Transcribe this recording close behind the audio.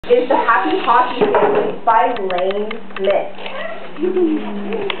is the Happy Hocky Family by Lane Smith.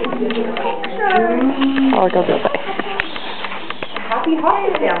 Oh, go this way. Happy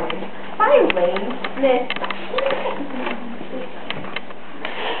Hocky Family by Lane Smith.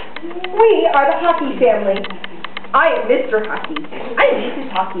 We are the Hocky family. I am Mr. Hocky. I am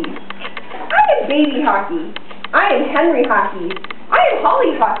Mrs. Hocky. I am Baby Hocky. I am Henry Hocky. I am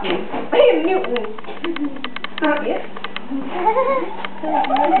Holly Hocky. I am Newton. Yes.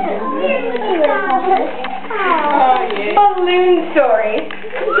 Balloon story.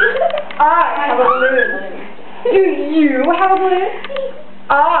 I have a balloon. Do you have a balloon?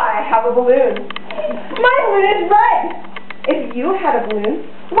 I have a balloon. My balloon is red. If you had a balloon,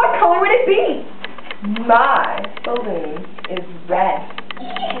 what color would it be? My balloon is red.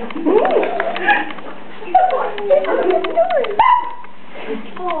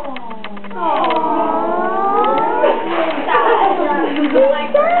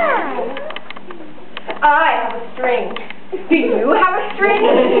 I have a string. Do you have a string?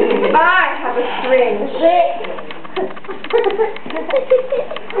 I have a string.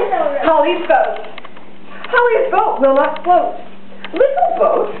 Holly's boat. Holly's boat will not float. Little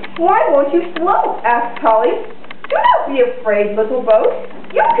boat, why won't you float? Asked Holly. Do not be afraid, little boat.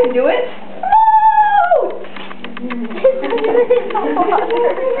 You can do it. Float!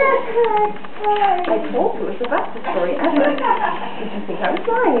 I told you it was the best story ever. Did you think I was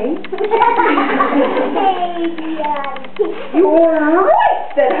lying? You're right,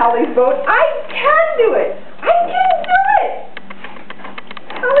 said Holly's boat. I can do it. I can do it.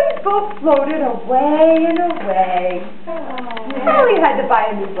 Holly's boat floated away and away. Holly had to buy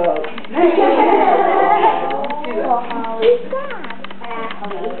a new boat.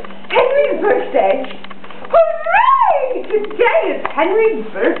 Henry's birthday. Hooray! Today is Henry's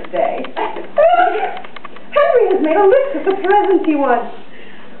birthday. Henry has made a list of the presents he wants.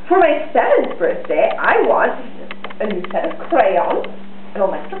 For my 7th birthday, I want a new set of crayons, an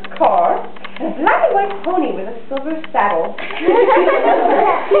electric car, and a black and white pony with a silver saddle.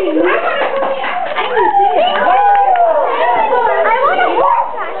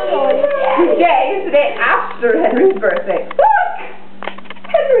 Today is the day after Henry's birthday. Look!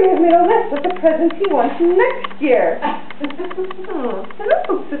 Henry has made a list of the presents he wants next year. And this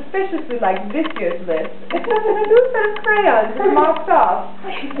looks suspiciously like this year's list, except that a new set of crayons is marked off.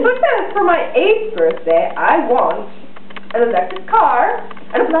 But then for my 8th birthday, I want an electric car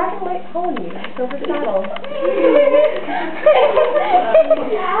and a black and white pony with a silver saddle.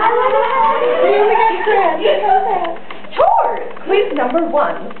 Chores! Quiz number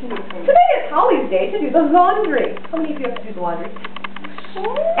 1. Today is Holly's day to do the laundry. How many of you have to do the laundry?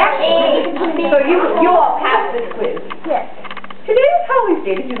 Excellent. So you all passed this quiz. Yes. Today is Holly's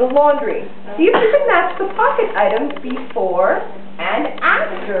day to do the laundry. See if you can match the pocket items before and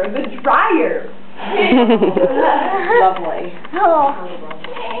after the dryer. Lovely. Oh.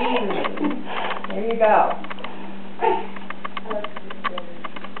 There you go.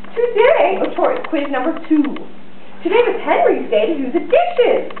 Today, chores, quiz number 2. Today was Henry's day to do the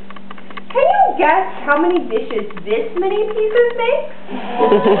dishes. Can you guess how many dishes this many pieces make?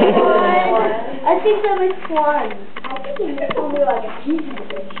 I think there was 1. I think he made only like a piece of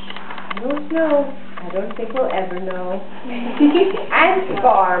it. I don't know. I don't think we'll ever know. Ant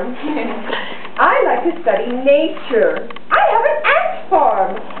farm. I like to study nature. I have an ant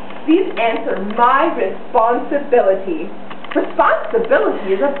farm. These ants are my responsibility.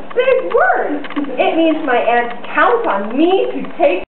 Responsibility is a big word. It means my ants count on me to take